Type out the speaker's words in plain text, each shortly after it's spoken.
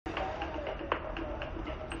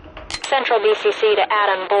Central BCC to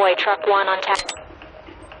Adam Boy, Truck 1 on tap.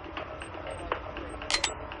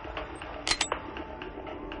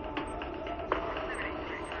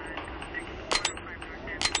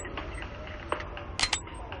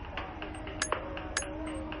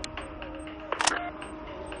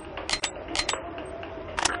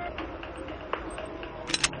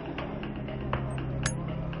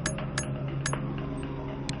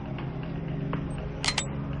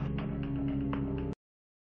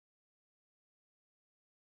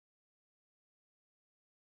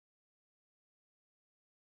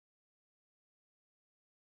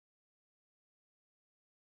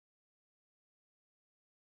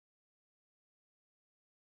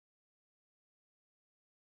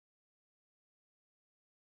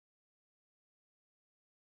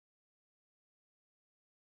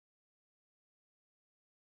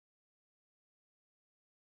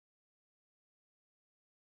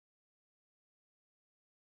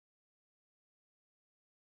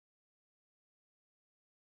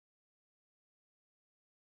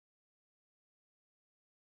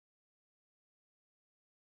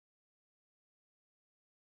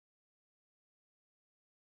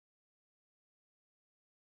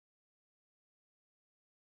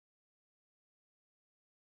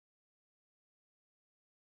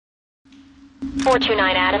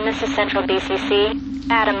 .429 Adam, this is Central BCC.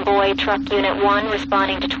 Adam Boy, Truck Unit 1,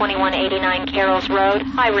 responding to 2189 Carroll's Road.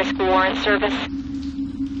 High-risk warrant service.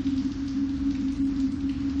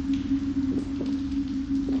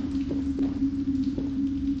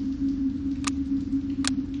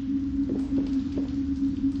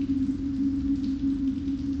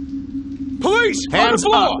 Police! Hands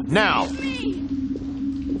on the up, now!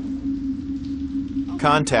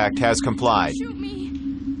 Contact has complied. Shoot me!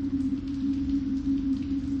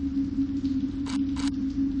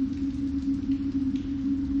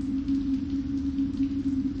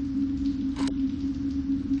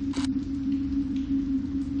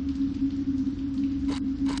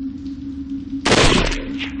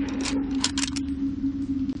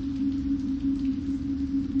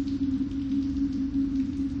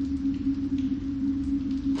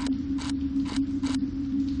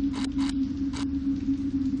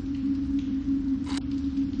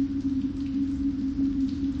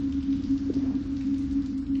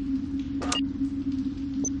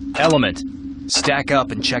 Element. Stack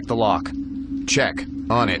up and check the lock. Check.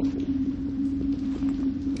 On it.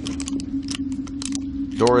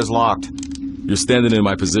 Door is locked. You're standing in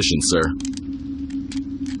my position, sir.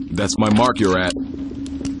 That's my mark you're at.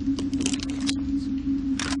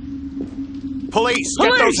 Police!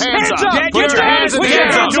 Get those hands up! Get Put your hands in the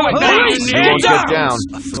air! hands up! Police! You won't Hands get down.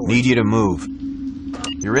 Need you to move.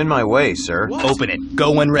 You're in my way, sir. Open it.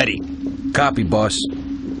 Go when ready. Copy, boss.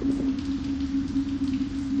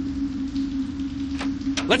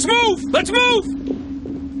 Let's move! Let's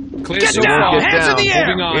move! Clear Get so down! Get Hands down. in the air!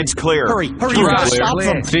 Moving on. It's clear. Hurry! Stop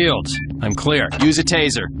them! Fields. I'm clear. Use a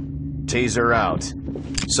taser. Taser out.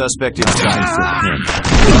 Suspect inside.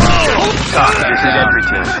 Doc, this is entry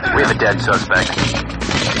team. We have a dead suspect.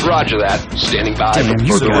 Roger that. Standing by.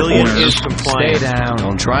 Civilian is compliant. Stay down.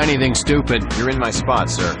 Don't try anything stupid. You're in my spot,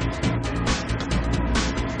 sir.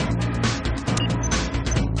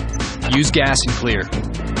 Use gas and clear.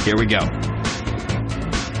 Here we go.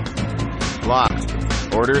 Locked.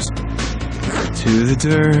 Orders? To the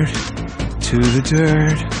dirt, to the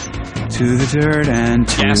dirt, to the dirt, and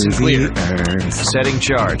to Gas and clear. the earth. Setting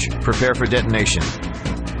charge. Prepare for detonation.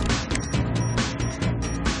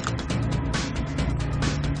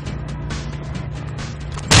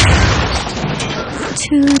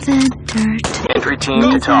 To the dirt. Entry team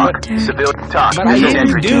to talk. Civilian talk. But This I is didn't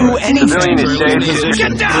entry do team. anything. Civilian is safe.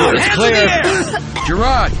 Get down! It's Hands clear. in the air!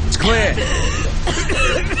 Gerard, it's clear.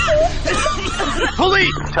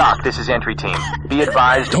 Police! Talk. This is entry team. Be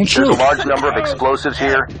advised, Don't there's shoot. a large number of explosives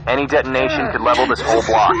here. Any detonation could level this whole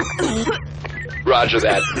block. Roger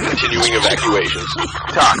that. Continuing evacuations.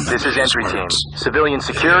 Talk. This is entry team. Civilian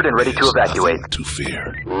secured and ready to evacuate. To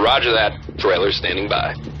fear. Roger that. Trailer standing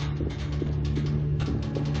by.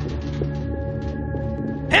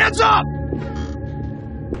 Hands up!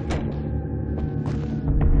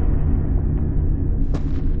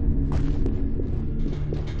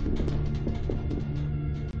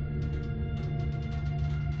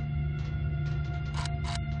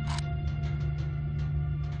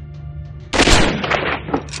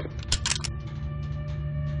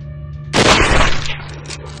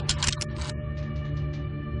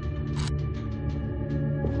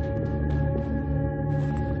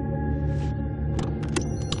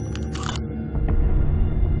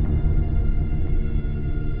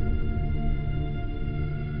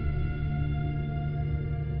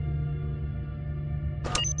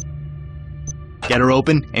 Get her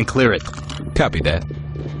open and clear it. Copy that.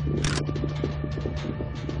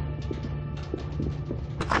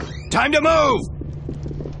 Time to move!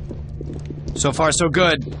 So far, so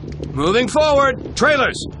good. Moving forward.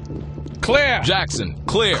 Trailers. Clear. Jackson,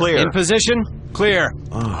 clear. Clear. In position. Clear.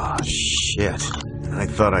 Oh, shit. I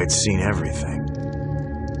thought I'd seen everything.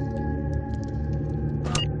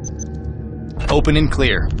 Open and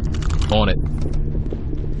clear. On it.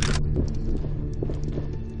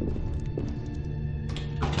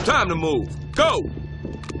 Time to move. Go!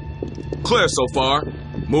 Clear so far.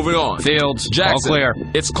 Moving on. Fields. Jackson, All clear.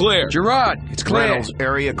 it's clear. Gerard, it's clear. Reynolds,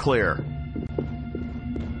 area clear.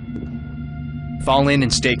 Fall in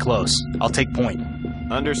and stay close. I'll take point.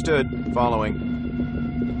 Understood. Following.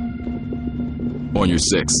 On your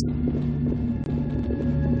 6.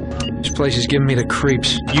 This place is giving me the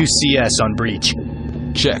creeps. UCS on breach.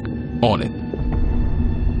 Check. On it.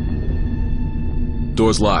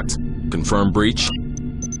 Doors locked. Confirm breach.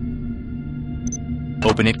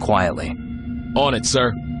 Open it quietly. On it,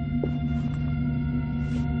 sir.